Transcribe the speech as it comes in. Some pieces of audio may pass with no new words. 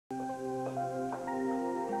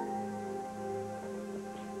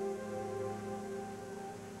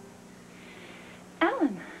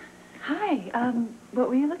What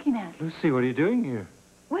were you looking at? Lucy, what are you doing here?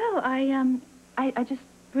 Well, I just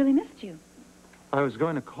really missed you. I was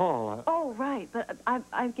going to call. Oh, right, but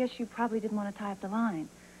I guess you probably didn't want to tie up the line.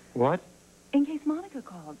 What? In case Monica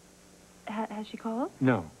called. Has she called?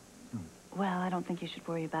 No. Well, I don't think you should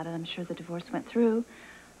worry about it. I'm sure the divorce went through.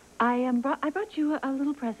 I brought you a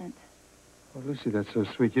little present. Oh, Lucy, that's so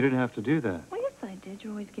sweet. You didn't have to do that. Well, yes, I did.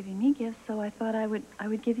 You're always giving me gifts, so I thought I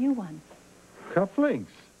would give you one.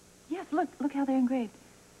 Cufflinks. Yes, look how they're engraved.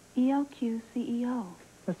 ELQ-CEO.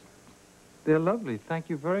 They're lovely. Thank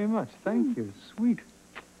you very much. Thank you. Sweet.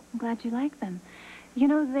 I'm glad you like them. You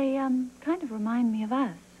know, they kind of remind me of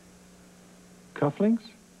us. Cufflinks?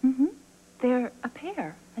 Mm-hmm. They're a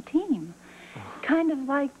pair, a team. Kind of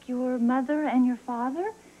like your mother and your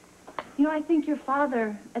father. You know, I think your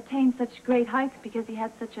father attained such great heights because he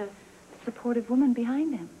had such a supportive woman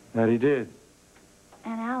behind him. That he did.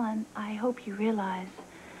 And Alan, I hope you realize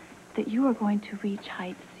that you are going to reach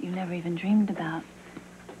heights you never even dreamed about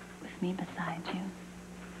with me beside you.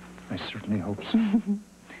 I certainly hope so.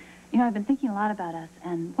 You know, I've been thinking a lot about us,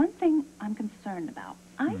 and one thing I'm concerned about.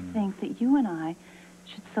 I think that you and I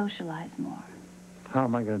should socialize more. How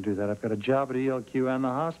am I going to do that? I've got a job at ELQ and the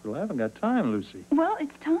hospital. I haven't got time, Lucy. Well,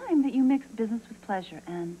 it's time that you mix business with pleasure,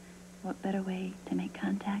 and what better way to make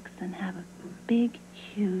contacts than have a big,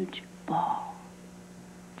 huge ball?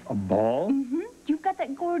 A ball? Mm-hmm. You've got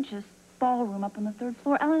that gorgeous ballroom up on the 3rd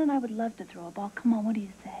floor. Ellen and I would love to throw a ball. Come on, what do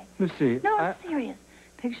you say? Lucy, No, I'm serious.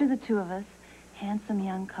 Picture the two of us, handsome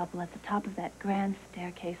young couple at the top of that grand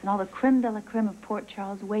staircase, and all the creme de la creme of Port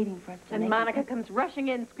Charles waiting for us to And Monica comes rushing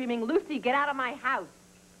in, screaming, "Lucy, get out of my house!"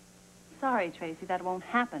 Sorry, Tracy, that won't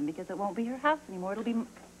happen because it won't be her house anymore. It'll be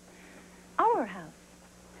our house.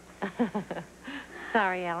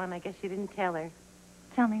 Sorry, Ellen. I guess you didn't tell her.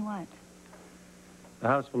 Tell me what? the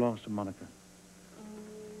house belongs to Monica.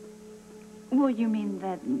 Well, you mean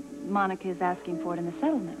that Monica is asking for it in the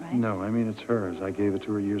settlement, right? No, I mean it's hers. I gave it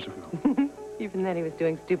to her years ago. Even then, he was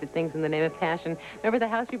doing stupid things in the name of passion. Remember the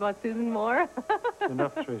house you bought Susan Moore?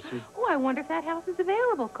 Enough, Tracy. Oh, I wonder if that house is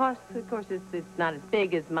available. Of course, it's not as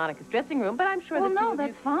big as Monica's dressing room, but I'm sure well, that no,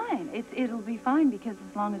 that's fine. It'll be fine because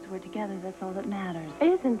as long as we're together, that's all that matters.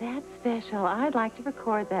 Isn't that special? I'd like to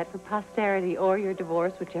record that for posterity or your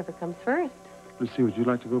divorce, whichever comes first. Lucy, would you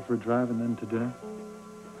like to go for a drive and then to dinner?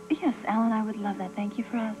 Yes, Alan, I would love that. Thank you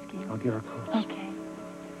for asking. I'll get our coats. Okay.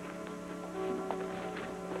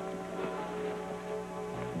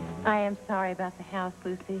 I am sorry about the house,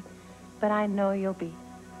 Lucy, but I know you'll be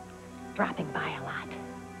dropping by a lot.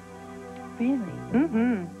 Really?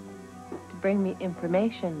 Mm-hmm. To bring me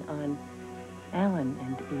information on Alan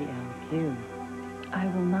and ELQ. I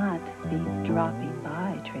will not be dropping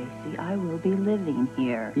by, Tracy. I will be living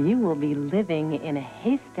here. You will be living in a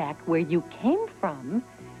haystack where you came from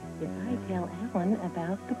if I tell Alan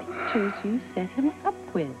about the pictures you set him up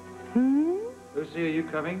with. Hmm? Lucy, are you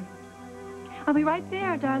coming? I'll be right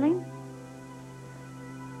there, darling.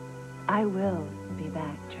 I will be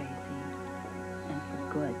back, Tracy, and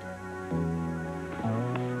for good.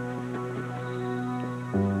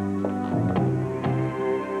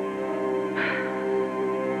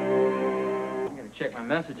 I'm gonna check my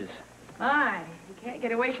messages. Hi. You can't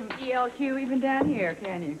get away from ELQ even down here,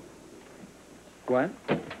 can you? What?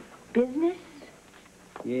 Business?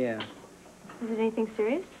 Yeah. Is it anything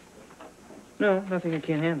serious? No, nothing I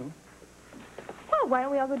can't handle. Well, why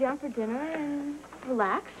don't we all go down for dinner and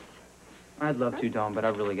relax? I'd love to, Dawn, but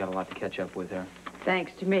I've really got a lot to catch up with there.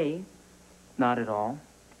 Thanks to me. Not at all.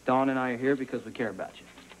 Dawn and I are here because we care about you.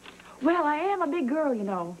 Well, I am a big girl, you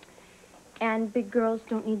know. And big girls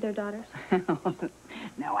don't need their daughters?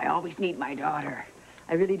 No, I always need my daughter.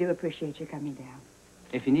 I really do appreciate you coming down.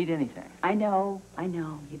 If you need anything. I know.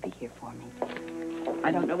 You'd be here for me.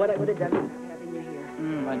 I don't know what I would have done without having you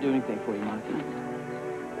here. I'd do anything for you, Monica.